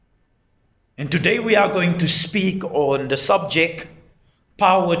And today we are going to speak on the subject,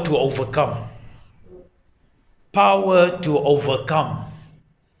 power to overcome. Power to overcome.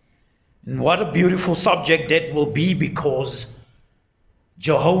 And what a beautiful subject that will be, because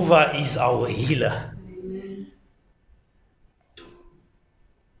Jehovah is our healer.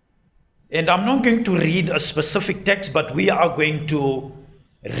 And I'm not going to read a specific text, but we are going to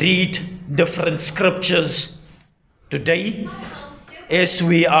read different scriptures today as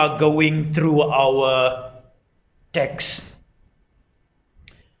we are going through our text.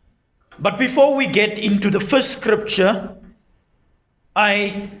 But before we get into the first scripture,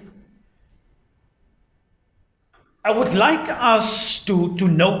 I would like us to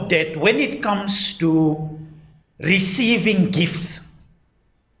note that when it comes to receiving gifts,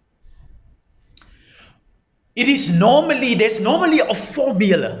 there's normally a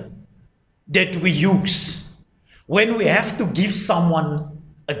formula that we use when we have to give someone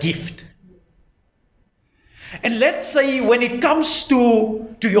a gift. And let's say when it comes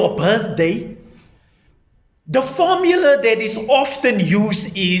to your birthday, the formula that is often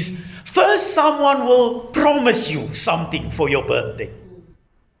used is, first someone will promise you something for your birthday.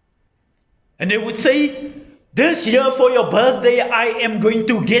 And they would say, this year for your birthday, I am going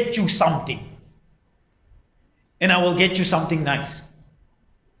to get you something. And I will get you something nice.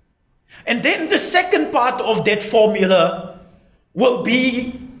 And then the second part of that formula will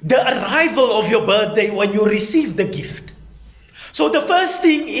be the arrival of your birthday when you receive the gift. So the first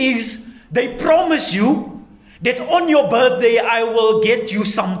thing is, they promise you that on your birthday I will get you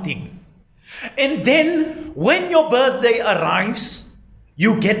something. And then when your birthday arrives,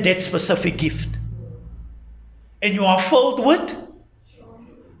 you get that specific gift. And you are filled with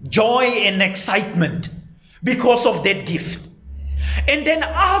joy and excitement because of that gift. And then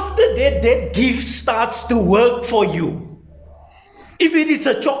after that, that gift starts to work for you. If it is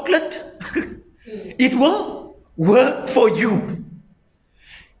a chocolate, it will work for you.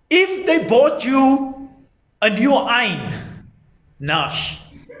 If they bought you a new iron, Nash,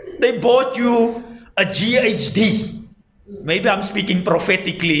 they bought you a GHD. Maybe I'm speaking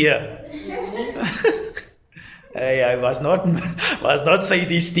prophetically here. I was not saying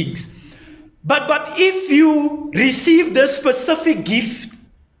these things. But if you receive the specific gift,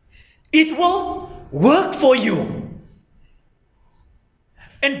 it will work for you.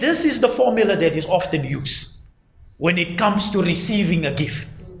 And this is the formula that is often used when it comes to receiving a gift.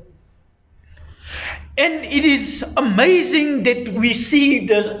 And it is amazing that we see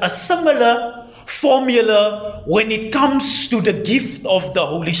a similar formula when it comes to the gift of the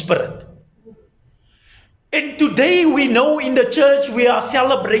Holy Spirit. And today we know in the church we are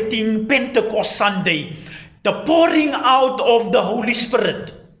celebrating Pentecost Sunday, the pouring out of the Holy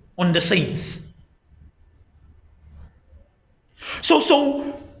Spirit on the saints.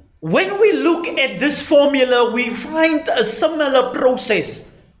 So when we look at this formula, we find a similar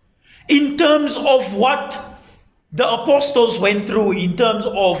process in terms of what the apostles went through, in terms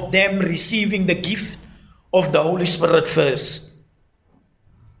of them receiving the gift of the Holy Spirit first.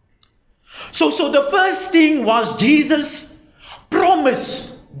 So the first thing was Jesus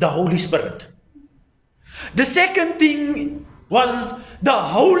promised the Holy Spirit. The second thing was the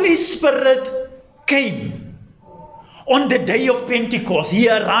Holy Spirit came on the day of Pentecost. He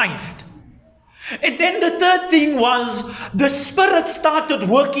arrived. And then the third thing was the Spirit started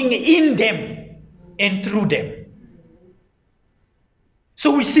working in them and through them.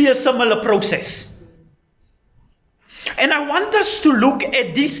 So we see a similar process. And I want us to look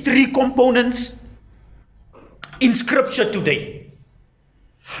at these three components in Scripture today.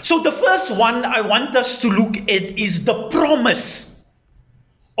 So the first one I want us to look at is the promise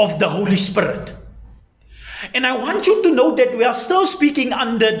of the Holy Spirit. And I want you to know that we are still speaking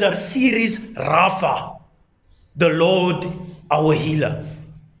under the series Rapha, the Lord our healer.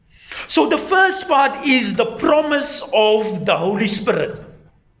 So the first part is the promise of the Holy Spirit.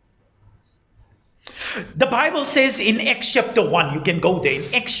 The Bible says in Acts chapter 1, you can go there,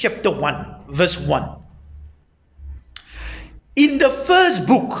 in Acts chapter 1, verse 1. In the first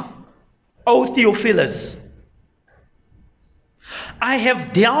book, O Theophilus, I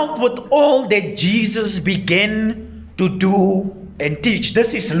have dealt with all that Jesus began to do and teach.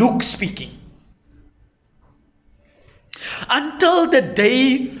 This is Luke speaking. Until the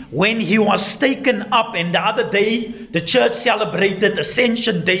day when he was taken up, and the other day the church celebrated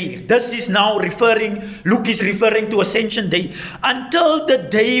Ascension Day. This is now Luke is referring to Ascension Day. Until the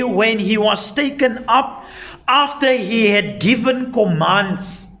day when he was taken up, after he had given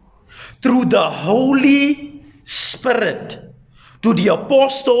commands through the Holy Spirit to the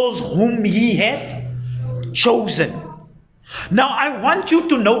apostles whom he had chosen. Now I want you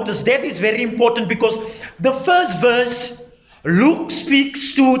to notice that is very important, because the first verse, Luke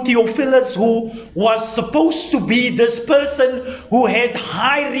speaks to Theophilus, who was supposed to be this person who had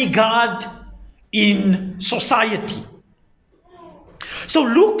high regard in society. So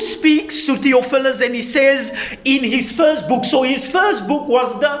Luke speaks to Theophilus and he says in his first book, so his first book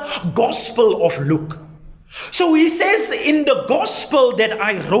was the Gospel of Luke. So he says, in the Gospel that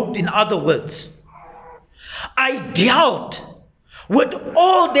I wrote, in other words, I dealt with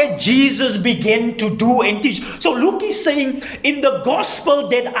all that Jesus began to do and teach. So Luke is saying, in the Gospel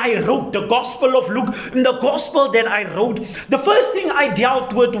that I wrote, the Gospel of Luke, in the Gospel that I wrote, the first thing I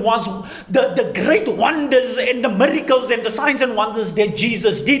dealt with was the great wonders and the miracles and the signs and wonders that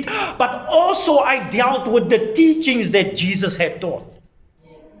Jesus did. But also I dealt with the teachings that Jesus had taught.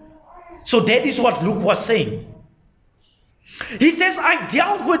 So that is what Luke was saying. He says, I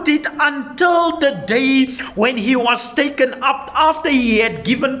dealt with it until the day when he was taken up, after he had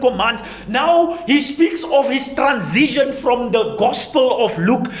given commands. Now he speaks of his transition from the Gospel of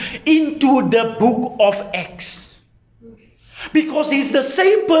Luke into the book of Acts. Because he's the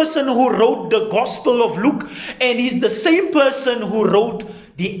same person who wrote the Gospel of Luke, and he's the same person who wrote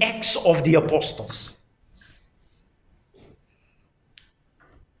the Acts of the Apostles.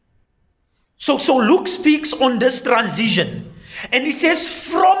 So Luke speaks on this transition. And he says,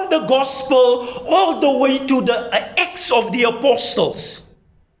 from the Gospel all the way to the Acts of the Apostles,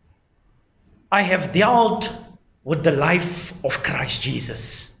 I have dealt with the life of Christ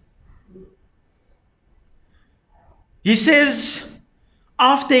Jesus. He says,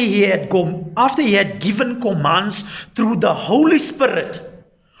 after he had given commands through the Holy Spirit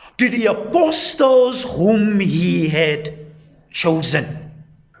to the apostles whom he had chosen.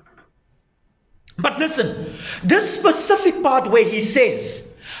 But listen, this specific part where he says,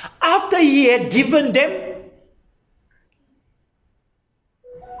 after he had given them,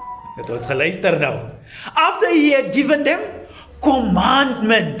 it was geluister now. After he had given them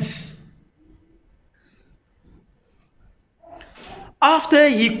commandments. After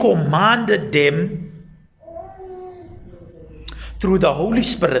he commanded them through the Holy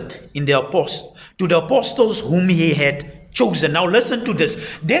Spirit to the apostles whom he had chosen. Now listen to this.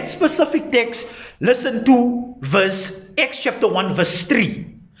 That specific text, listen to Acts chapter 1 verse 3.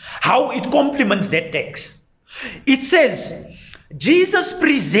 How it complements that text. It says, Jesus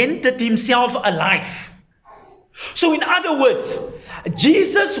presented himself alive. So in other words,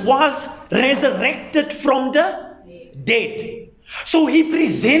 Jesus was resurrected from the dead. So he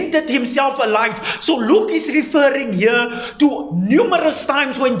presented himself alive. So Luke is referring here to numerous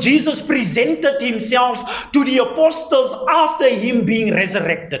times when Jesus presented himself to the apostles after him being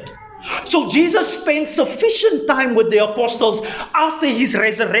resurrected. So Jesus spent sufficient time with the apostles after his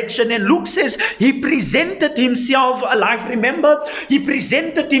resurrection, and Luke says he presented himself alive. Remember, he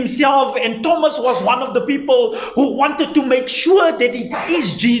presented himself, and Thomas was one of the people who wanted to make sure that it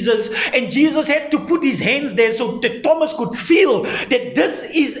is Jesus, and Jesus had to put his hands there so that Thomas could feel that this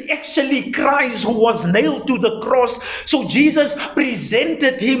is actually Christ who was nailed to the cross. So Jesus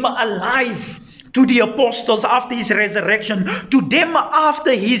presented him alive to the apostles after his resurrection, to them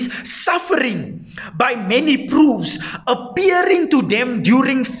after his suffering by many proofs, appearing to them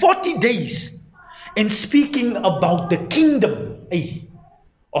during 40 days and speaking about the kingdom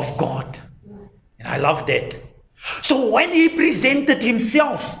of God. And I love that. So when he presented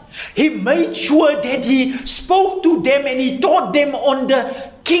himself, he made sure that he spoke to them and he taught them on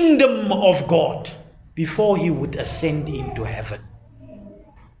the kingdom of God before he would ascend into heaven.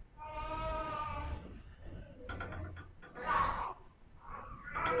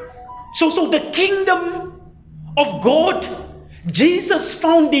 So the kingdom of God, Jesus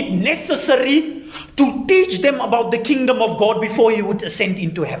found it necessary to teach them about the kingdom of God before he would ascend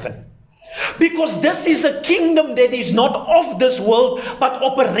into heaven. Because this is a kingdom that is not of this world, but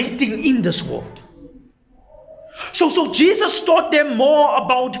operating in this world. So Jesus taught them more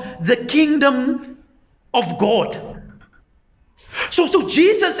about the kingdom of God. So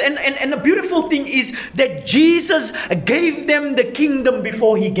Jesus, and the beautiful thing is that Jesus gave them the kingdom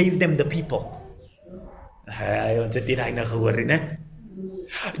before he gave them the people.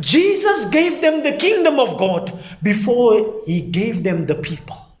 Jesus gave them the kingdom of God before he gave them the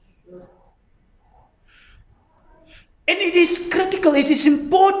people. And it is critical, it is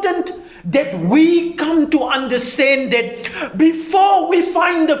important that we come to understand that before we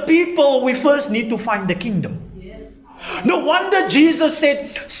find the people, we first need to find the kingdom. No wonder Jesus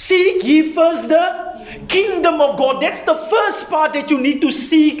said, seek ye first the the kingdom of God. That's the first part that you need to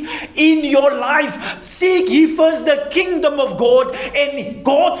seek in your life. Seek ye first the kingdom of God and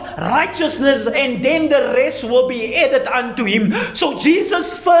God's righteousness, and then the rest will be added unto him. So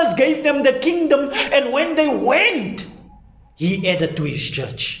Jesus first gave them the kingdom, and when they went, he added to his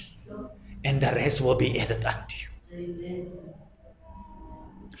church, and the rest will be added unto you.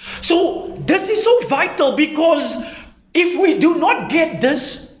 So this is so vital, because if we do not get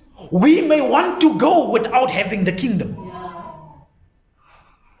this, we may want to go without having the kingdom.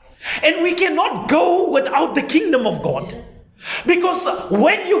 And we cannot go without the kingdom of God. Because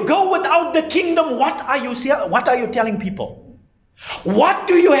when you go without the kingdom, what are you telling people? What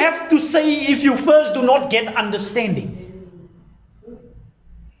do you have to say if you first do not get understanding?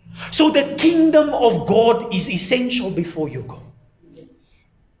 So the kingdom of God is essential before you go.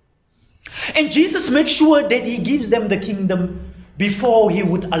 And Jesus makes sure that he gives them the kingdom before he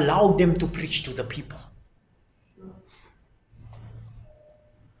would allow them to preach to the people.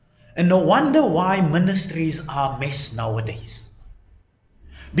 And no wonder why ministries are a mess nowadays.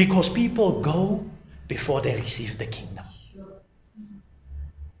 Because people go before they receive the kingdom.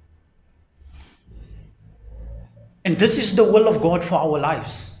 And this is the will of God for our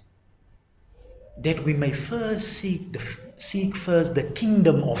lives. That we may first seek first the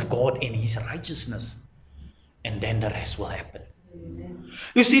kingdom of God and his righteousness. And then the rest will happen. Amen.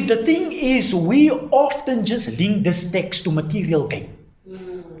 You see, the thing is, we often just link this text to material gain.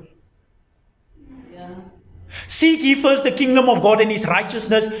 Seek ye first the kingdom of God and his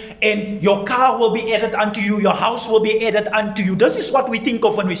righteousness, and your car will be added unto you, your house will be added unto you. This is what we think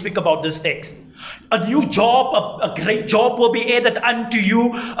of when we speak about this text. A new job, a great job will be added unto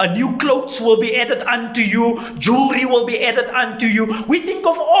you, a new clothes will be added unto you, jewelry will be added unto you. We think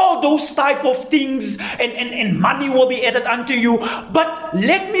of all those type of things, and money will be added unto you. But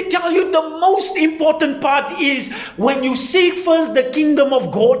let me tell you, the most important part is when you seek first the kingdom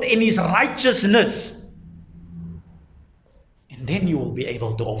of God and his righteousness, and then you will be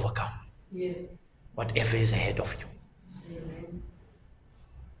able to overcome whatever is ahead of you. Amen.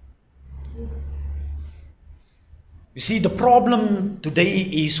 You see, the problem today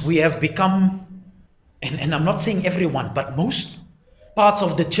is we have become, and I'm not saying everyone, but most parts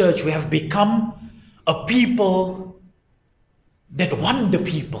of the church, we have become a people that want the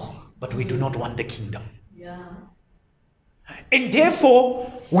people, but we do not want the kingdom. Yeah. And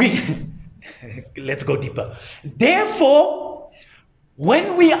therefore, let's go deeper. Therefore,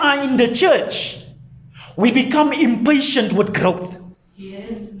 when we are in the church, we become impatient with growth.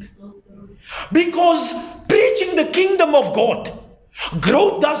 Yes. Because preaching the kingdom of God,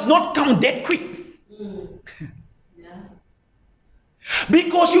 growth does not come that quick. Yeah.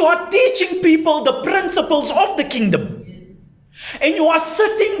 Because you are teaching people the principles of the kingdom. Yes. And you are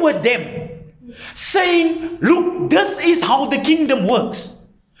sitting with them saying, look, this is how the kingdom works.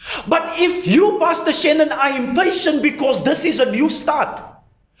 But if you, Pastor Shannon, are impatient because this is a new start,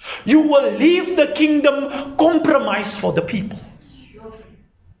 you will leave the kingdom compromised for the people.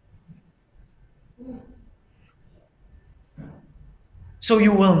 So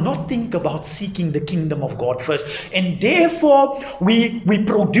you will not think about seeking the kingdom of God first. And therefore, we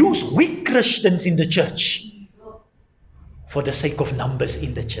produce weak Christians in the church for the sake of numbers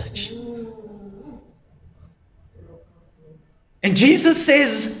in the church. And Jesus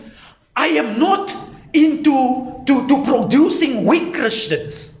says, I am not into producing weak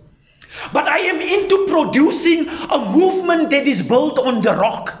Christians, but I am into producing a movement that is built on the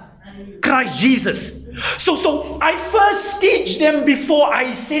rock, Christ Jesus. So I first teach them before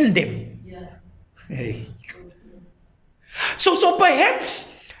I send them. Yeah. Hey. So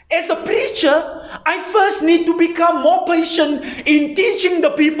perhaps as a preacher, I first need to become more patient in teaching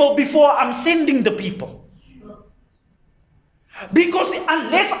the people before I'm sending the people. Because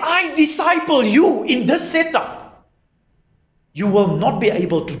unless I disciple you in this setup, you will not be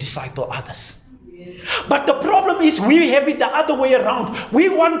able to disciple others. Yes. But the problem is we have it the other way around. We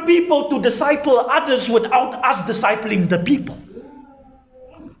want people to disciple others without us discipling the people.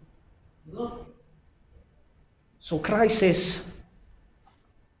 So Christ says,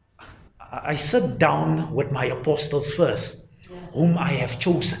 I sit down with my apostles first, whom I have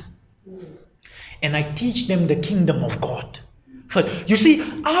chosen. And I teach them the kingdom of God. First, you see,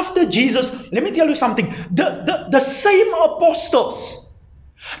 after Jesus, let me tell you something. The same apostles,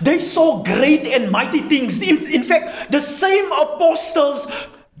 they saw great and mighty things. In fact, the same apostles,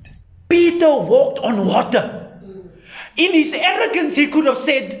 Peter walked on water. In his arrogance, he could have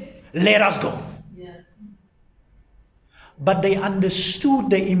said, let us go. Yeah. But they understood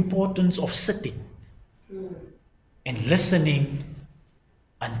the importance of sitting and listening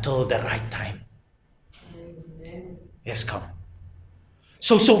until the right time. has come.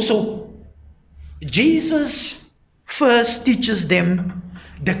 So Jesus first teaches them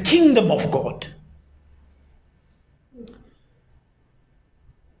the kingdom of God.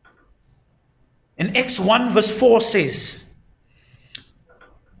 And Acts 1 verse 4 says,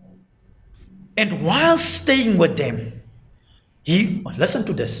 and while staying with them, listen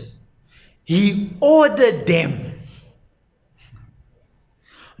to this, he ordered them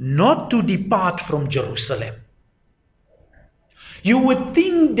not to depart from Jerusalem. You would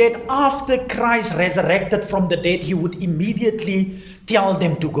think that after Christ resurrected from the dead, he would immediately tell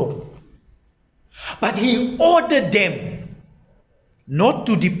them to go. But he ordered them not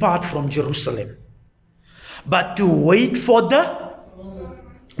to depart from Jerusalem, but to wait for the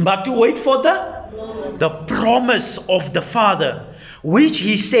promise of the Father, which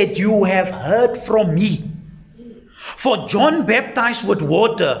he said, you have heard from me. For John baptized with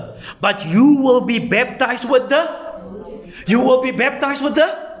water, but you will be baptized with the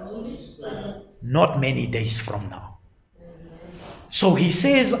not many days from now. So he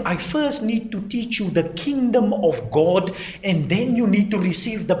says, I first need to teach you the kingdom of God, and then you need to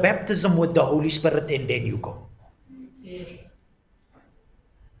receive the baptism with the Holy Spirit, and then you go. Yes.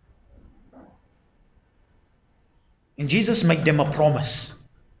 And Jesus made them a promise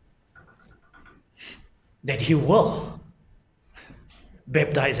that he will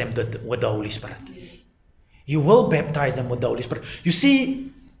baptize them with the Holy Spirit. He will baptize them with the Holy Spirit. You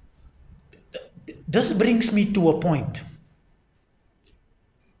see, this brings me to a point.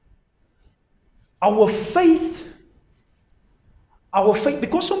 Our faith,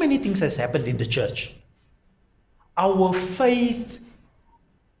 because so many things has happened in the church, our faith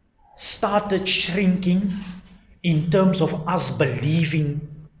started shrinking in terms of us believing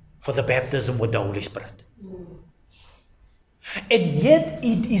for the baptism with the Holy Spirit. And yet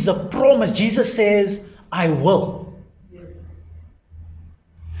it is a promise. Jesus says, I will.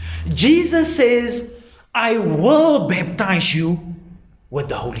 Jesus says, I will baptize you with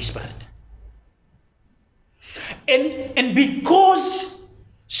the Holy Spirit. And because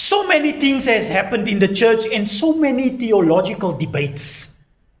so many things has happened in the church and so many theological debates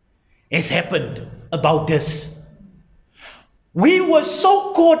has happened about this, we were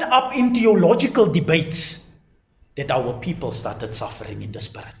so caught up in theological debates that our people started suffering in the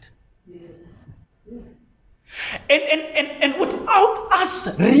spirit. And without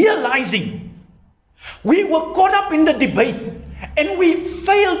us realizing, we were caught up in the debate and we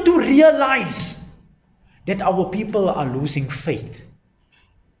failed to realize that our people are losing faith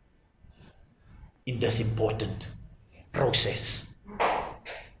in this important process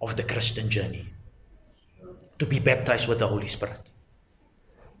of the Christian journey, to be baptized with the Holy Spirit.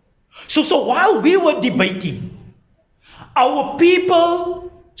 So while we were debating, our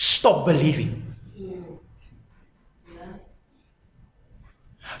people stopped believing.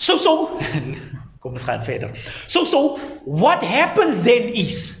 So what happens then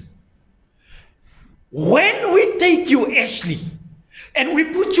is, when we take you, Ashley, and we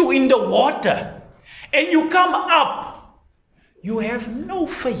put you in the water, and you come up, you have no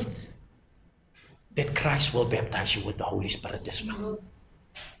faith that Christ will baptize you with the Holy Spirit as well.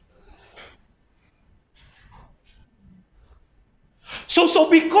 So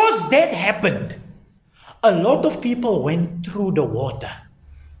because that happened, a lot of people went through the water,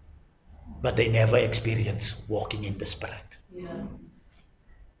 but they never experienced walking in the Spirit. Yeah.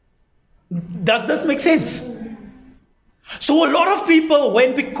 Does this make sense? So a lot of people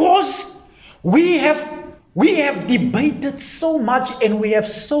went, because we have debated so much and we have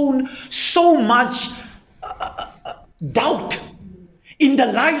sown so much doubt in the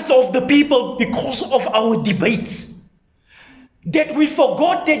lives of the people because of our debates, that we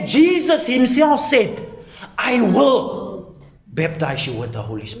forgot that Jesus himself said, I will baptize you with the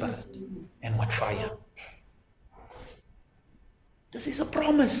Holy Spirit and with fire. This is a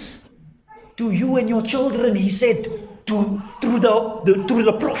promise to you and your children, he said through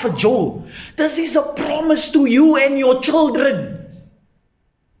the prophet Joel. This is a promise to you and your children.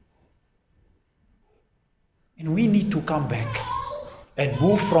 And we need to come back and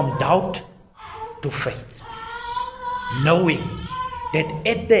move from doubt to faith, knowing that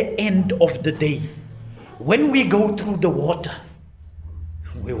at the end of the day, when we go through the water,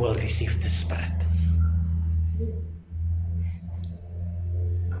 we will receive the Spirit.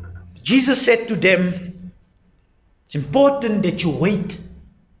 Jesus said to them, it's important that you wait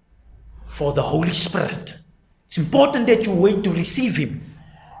for the Holy Spirit. It's important that you wait to receive him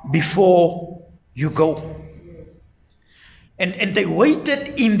before you go. And they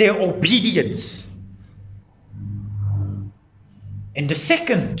waited in their obedience. And the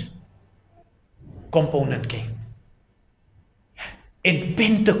second component came. and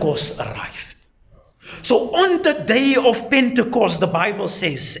Pentecost arrived. So on the day of Pentecost, the Bible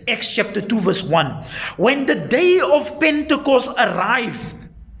says, Acts chapter 2 verse 1, when the day of Pentecost arrived,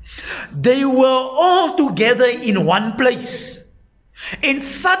 they were all together in one place. And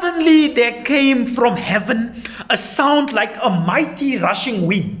suddenly there came from heaven a sound like a mighty rushing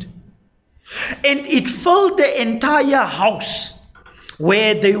wind. And it filled the entire house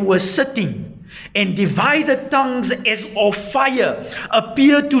where they were sitting. And divided tongues as of fire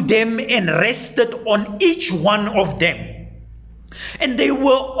appeared to them and rested on each one of them. And they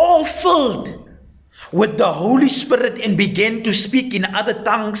were all filled with the Holy Spirit and began to speak in other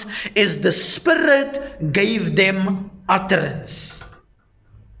tongues as the Spirit gave them utterance.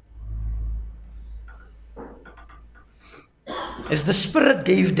 As the Spirit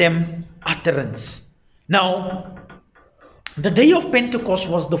gave them utterance. Now, the day of Pentecost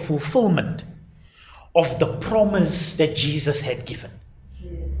was the fulfillment of the promise that Jesus had given.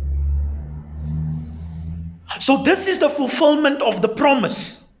 So this is the fulfillment of the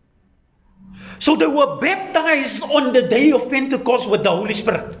promise. So they were baptized on the day of Pentecost with the Holy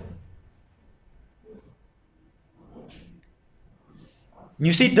Spirit.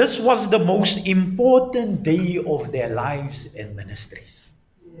 You see, this was the most important day of their lives and ministries.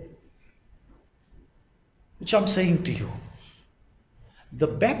 Which I'm saying to you, the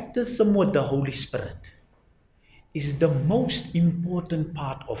baptism with the Holy Spirit is the most important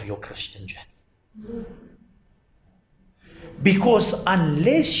part of your Christian journey. Because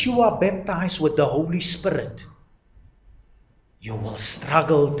unless you are baptized with the Holy Spirit, you will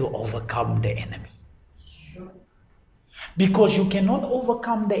struggle to overcome the enemy. Because you cannot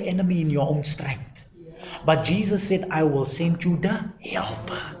overcome the enemy in your own strength. But Jesus said, I will send you the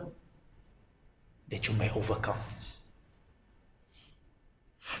helper that you may overcome.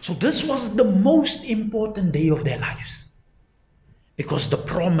 So this was the most important day of their lives. Because the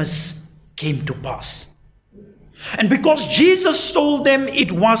promise came to pass. And because Jesus told them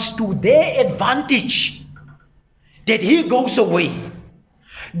it was to their advantage that He goes away,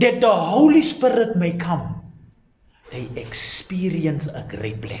 that the Holy Spirit may come, they experience a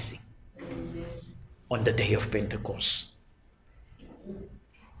great blessing on the day of Pentecost.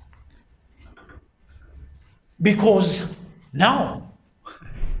 Because now,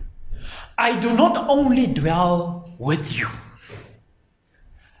 I do not only dwell with you,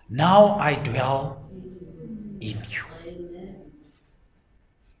 now I dwell in you.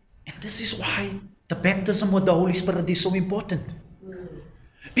 And this is why the baptism with the Holy Spirit is so important.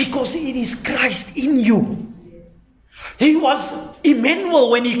 Because it is Christ in you. He was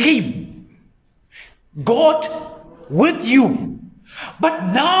Emmanuel when He came. God with you. But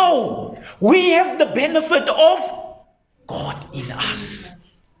now we have the benefit of God in us.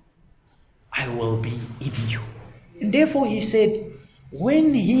 I will be in you. And therefore He said,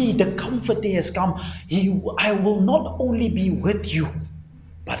 when He, the Comforter, has come, I will not only be with you,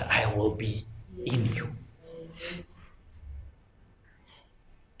 but I will be in you.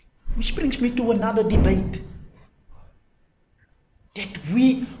 Which brings me to another debate. That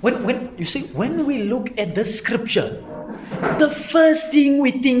when we look at the scripture, the first thing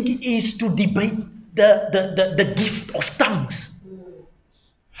we think is to debate the gift of tongues.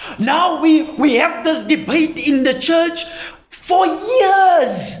 Now we have this debate in the church for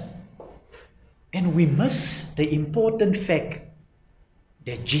years. And we miss the important fact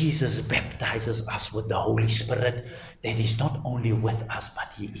that Jesus baptizes us with the Holy Spirit, that He's not only with us,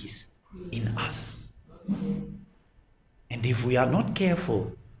 but He is in us. And if we are not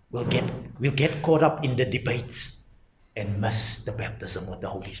careful, we'll get caught up in the debates and miss the baptism with the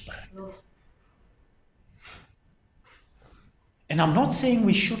Holy Spirit. And I'm not saying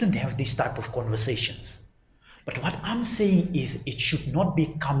we shouldn't have these type of conversations. But what I'm saying is it should not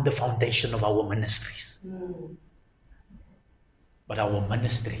become the foundation of our ministries. But our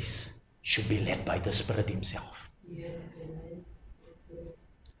ministries should be led by the Spirit Himself. Yes, amen.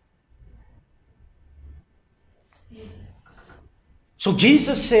 So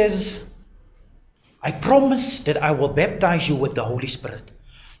Jesus says, I promise that I will baptize you with the Holy Spirit.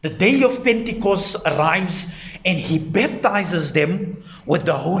 The day of Pentecost arrives and He baptizes them with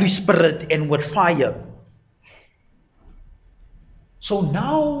the Holy Spirit and with fire. So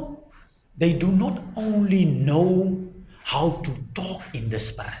now they do not only know how to talk in the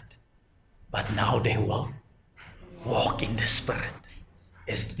Spirit, but now they will walk in the Spirit,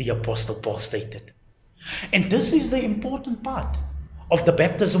 as the Apostle Paul stated. And this is the important part of the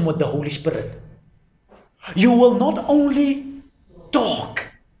baptism with the Holy Spirit. You will not only talk,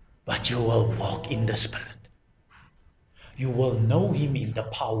 but you will walk in the Spirit. You will know Him in the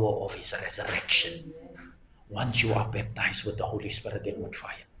power of His resurrection. once you are baptized with the Holy Spirit and with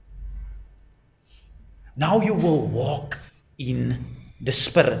fire. Now you will walk in the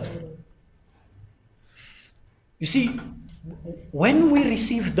Spirit. You see, when we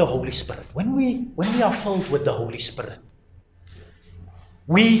receive the Holy Spirit, when we are filled with the Holy Spirit,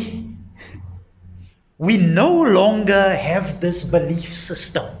 we no longer have this belief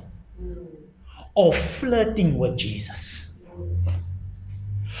system of flirting with Jesus.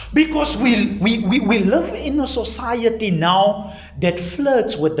 Because we live in a society now that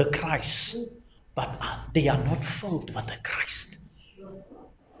flirts with the Christ, but they are not filled with the Christ.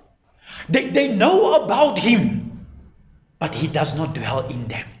 They know about Him, but He does not dwell in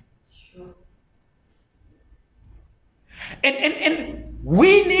them. And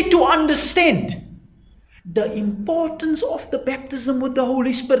we need to understand the importance of the baptism with the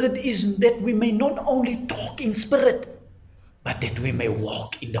Holy Spirit is that we may not only talk in spirit, but that we may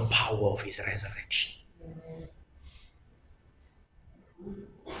walk in the power of His resurrection.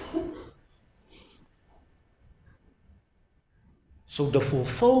 So the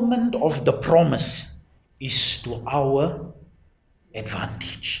fulfillment of the promise is to our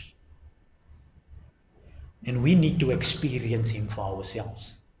advantage. And we need to experience Him for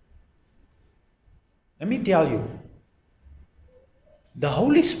ourselves. Let me tell you, the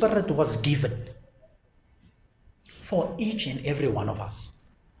Holy Spirit was given for each and every one of us.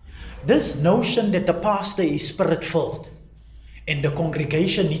 This notion that the pastor is Spirit-filled and the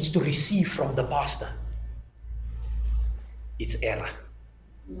congregation needs to receive from the pastor, it's error.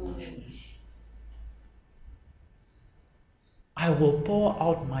 I will pour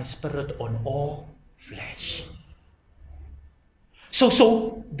out my Spirit on all flesh.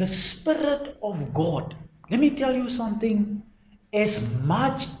 So the Spirit of God, let me tell you something, as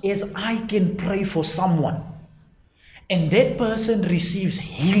much as I can pray for someone and that person receives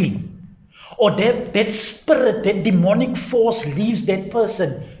healing, or that spirit, that demonic force leaves that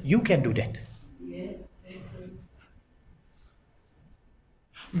person, you can do that. Yes.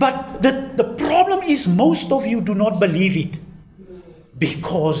 But the problem is most of you do not believe it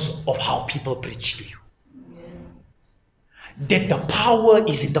because of how people preach to you. That the power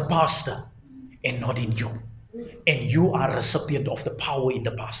is in the pastor and not in you. And you are a recipient of the power in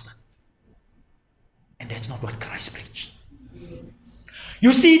the pastor. And that's not what Christ preached.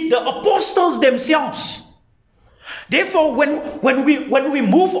 You see, the apostles themselves. Therefore, when we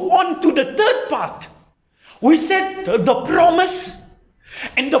move on to the third part, we said the promise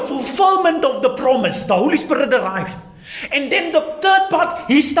and the fulfillment of the promise. The Holy Spirit arrived. And then the third part,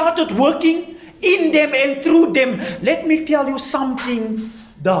 He started working in them and through them. Let me tell you something.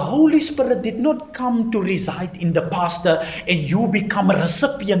 The Holy Spirit did not come to reside in the pastor and you become a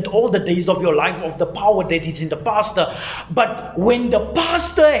recipient all the days of your life of the power that is in the pastor. But when the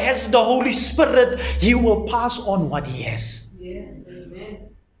pastor has the Holy Spirit, he will pass on what he has. Yes, amen.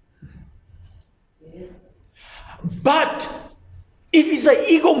 Yes. But if he's an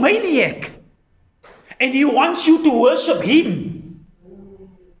egomaniac and he wants you to worship him,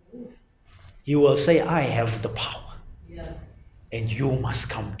 he will say, I have the power. Yeah. And you must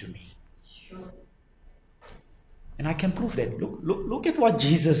come to me. Sure. And I can prove that. Look at what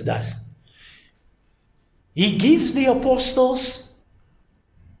Jesus does. He gives the apostles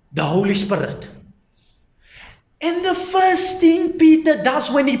the Holy Spirit. And the first thing Peter does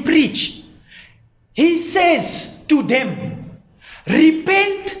when he preaches, he says to them,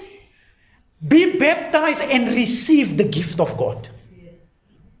 repent, be baptized, and receive the gift of God. Yes.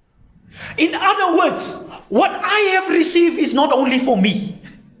 In other words, what I have received is not only for me,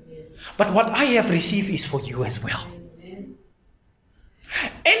 Yes. but what I have received is for you as well. Amen.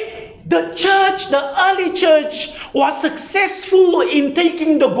 And the church, the early church, was successful in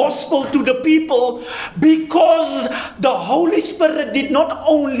taking the gospel to the people because the Holy Spirit did not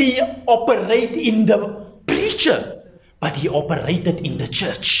only operate in the preacher, but he operated in the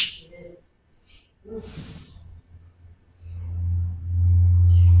church. Yes.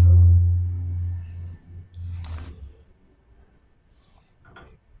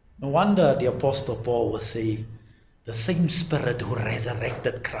 No wonder the Apostle Paul will say, the same Spirit who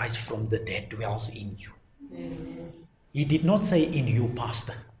resurrected Christ from the dead dwells in you. Amen. He did not say in you,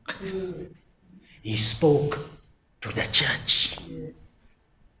 Pastor. He spoke to the church. Yes.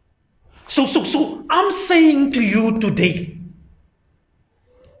 So I'm saying to you today,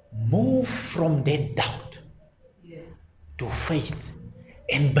 move from that doubt Yes. to faith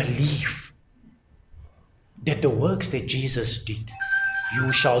and believe that the works that Jesus did,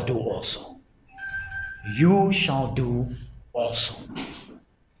 you shall do also. You shall do also.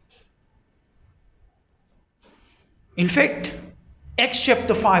 In fact, Acts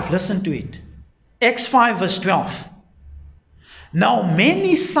chapter 5, listen to it. Acts 5 verse 12. Now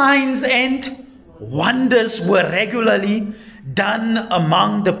many signs and wonders were regularly done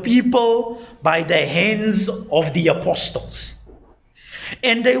among the people by the hands of the apostles.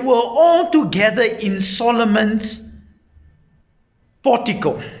 And they were all together in Solomon's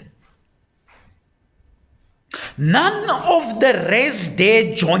portico. None of the rest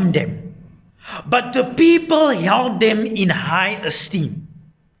dared join them, but the people held them in high esteem.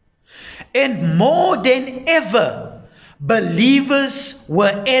 And more than ever, believers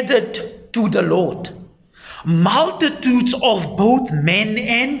were added to the Lord, multitudes of both men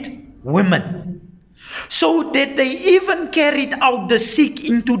and women, so that they even carried out the sick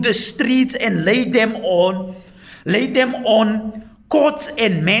into the streets and laid them on cots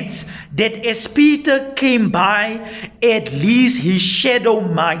and mats, that as Peter came by, at least his shadow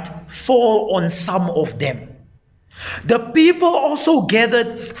might fall on some of them. The people also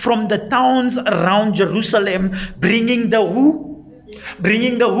gathered from the towns around Jerusalem, bringing the who?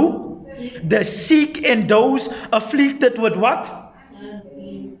 Bringing the who? The sick and those afflicted with what?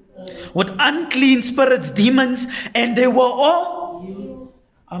 With unclean spirits, demons, and they were all.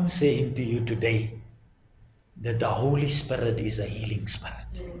 I'm saying to you today that the Holy Spirit is a healing spirit.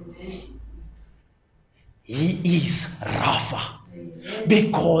 He is Rapha,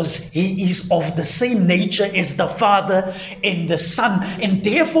 because he is of the same nature as the Father and the Son. And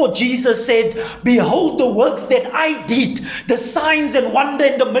therefore Jesus said, behold the works that I did, the signs and wonder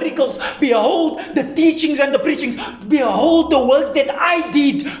and the miracles, behold the teachings and the preachings, behold the works that I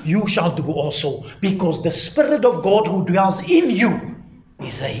did, you shall do also, because the Spirit of God who dwells in you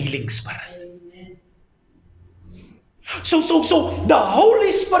is a healing spirit. So the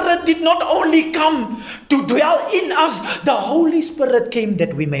Holy Spirit did not only come to dwell in us, the Holy Spirit came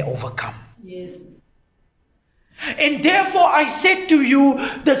that we may overcome. Yes. And therefore I said to you,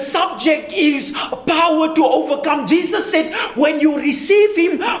 the subject is power to overcome. Jesus said, when you receive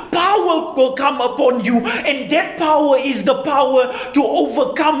Him, power will come upon you. And that power is the power to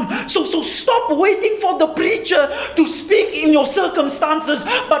overcome. So stop waiting for the preacher to speak in your circumstances.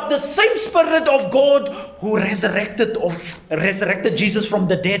 But the same Spirit of God who resurrected Jesus from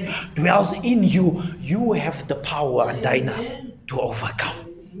the dead dwells in you. You have the power, Andina, to overcome.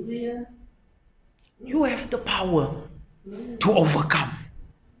 Hallelujah. You have the power to overcome.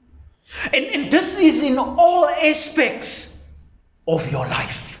 And this is in all aspects of your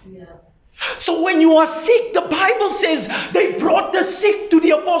life. Yeah. So when you are sick, the Bible says they brought the sick to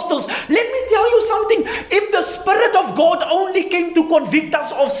the apostles. Let me tell you something. If the Spirit of God only came to convict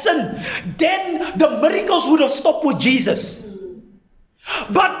us of sin, then the miracles would have stopped with Jesus.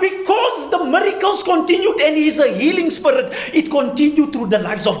 But because the miracles continued and He is a healing Spirit, it continued through the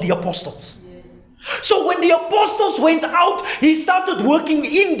lives of the apostles. So when the apostles went out, He started working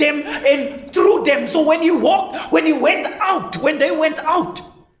in them and through them. So when they went out,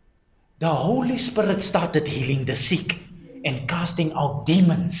 the Holy Spirit started healing the sick and casting out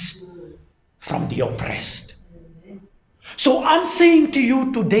demons from the oppressed. So I'm saying to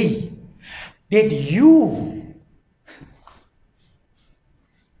you today that you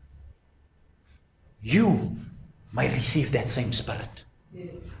might receive that same Spirit.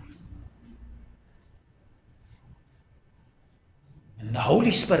 And the Holy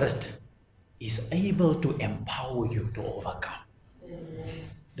Spirit is able to empower you to overcome.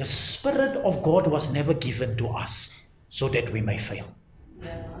 The Spirit of God was never given to us so that we may fail.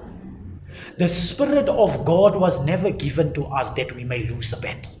 The Spirit of God was never given to us that we may lose a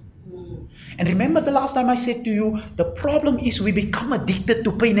battle. And remember the last time I said to you, the problem is we become addicted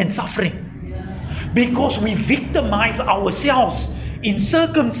to pain and suffering. Because we victimize ourselves in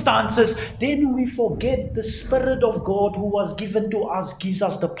circumstances, then we forget the Spirit of God who was given to us gives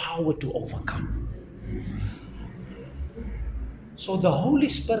us the power to overcome. So the Holy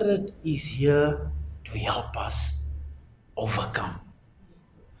Spirit is here to help us overcome.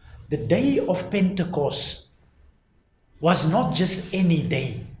 The day of Pentecost was not just any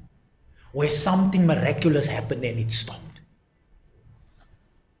day where something miraculous happened and it stopped.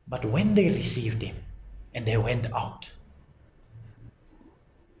 But when they received Him and they went out,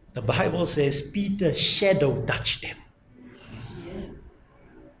 the Bible says Peter's shadow touched them.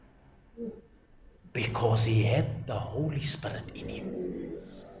 Because he had the Holy Spirit in him.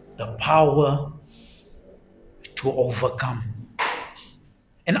 The power to overcome.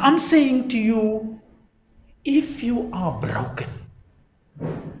 And I'm saying to you, if you are broken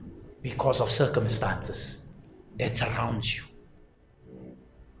because of circumstances that surrounds you,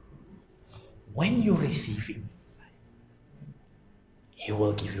 when you receive Him, He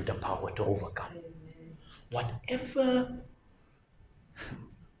will give you the power to overcome. Whatever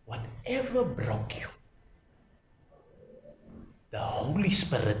whatever broke you, the Holy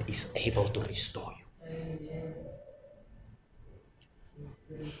Spirit is able to restore you.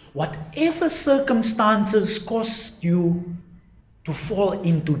 Whatever circumstances caused you to fall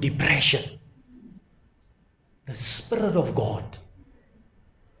into depression, the Spirit of God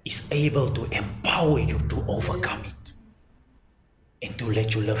is able to empower you to overcome it and to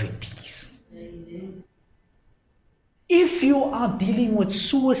let you live in peace. If you are dealing with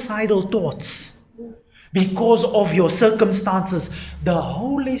suicidal thoughts because of your circumstances, the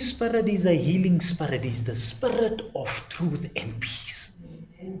Holy Spirit is a healing spirit, is the Spirit of truth and peace.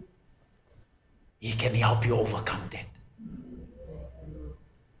 He can help you overcome that.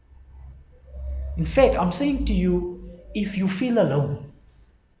 In fact, I'm saying to you, if you feel alone,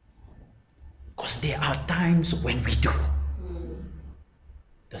 because there are times when we do,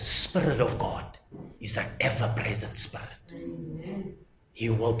 the Spirit of God is an ever-present Spirit. He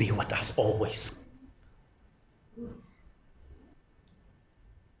will be with us always.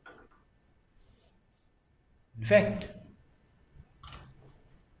 In fact,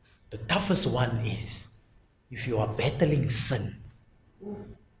 the toughest one is if you are battling sin.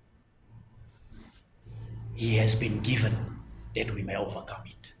 He has been given that we may overcome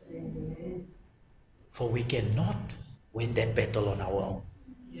it. For we cannot win that battle on our own.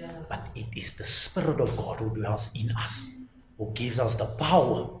 But it is the Spirit of God who dwells in us, who gives us the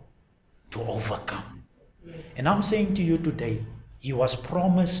power to overcome. And I'm saying to you today, He was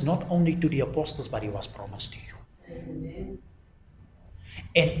promised not only to the apostles, but He was promised to you.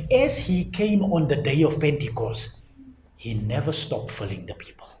 And as He came on the day of Pentecost, He never stopped filling the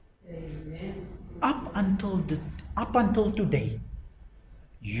people. Up until today,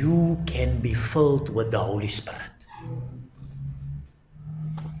 you can be filled with the Holy Spirit.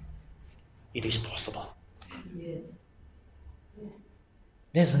 It is possible.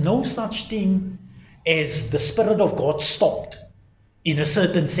 There's no such thing as the Spirit of God stopped in a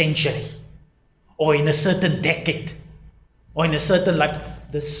certain century or in a certain decade or in a certain life.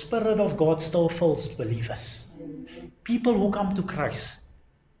 The Spirit of God still fills believers. People who come to Christ,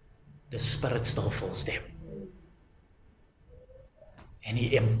 the Spirit still fills them. And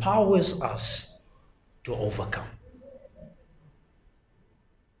He empowers us to overcome.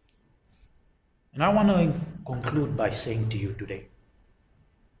 And I want to conclude by saying to you today,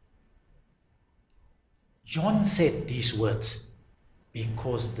 John said these words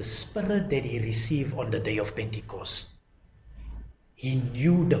because the Spirit that he received on the day of Pentecost, he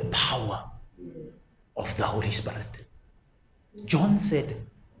knew the power of the Holy Spirit. John said,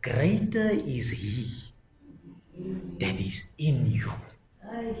 greater is He that is in you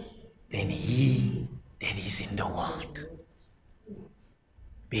than he that is in the world.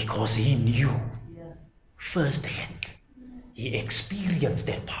 Because he knew firsthand, he experienced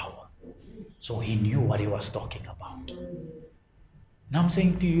that power. So he knew what he was talking about. And I'm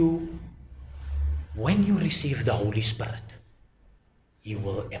saying to you, when you receive the Holy Spirit, He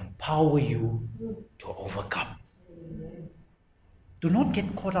will empower you to overcome. Do not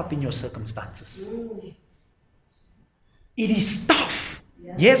get caught up in your circumstances. It is tough.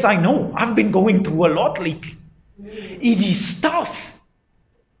 Yes, I know. I've been going through a lot lately. It is tough.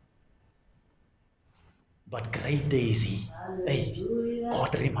 But greater is He. Hey,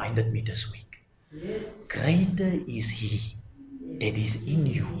 God reminded me this week. Greater is He that is in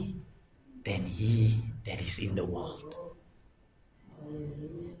you than he that is in the world.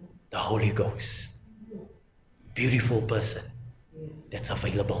 The Holy Ghost. Beautiful person that's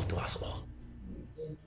available to us all.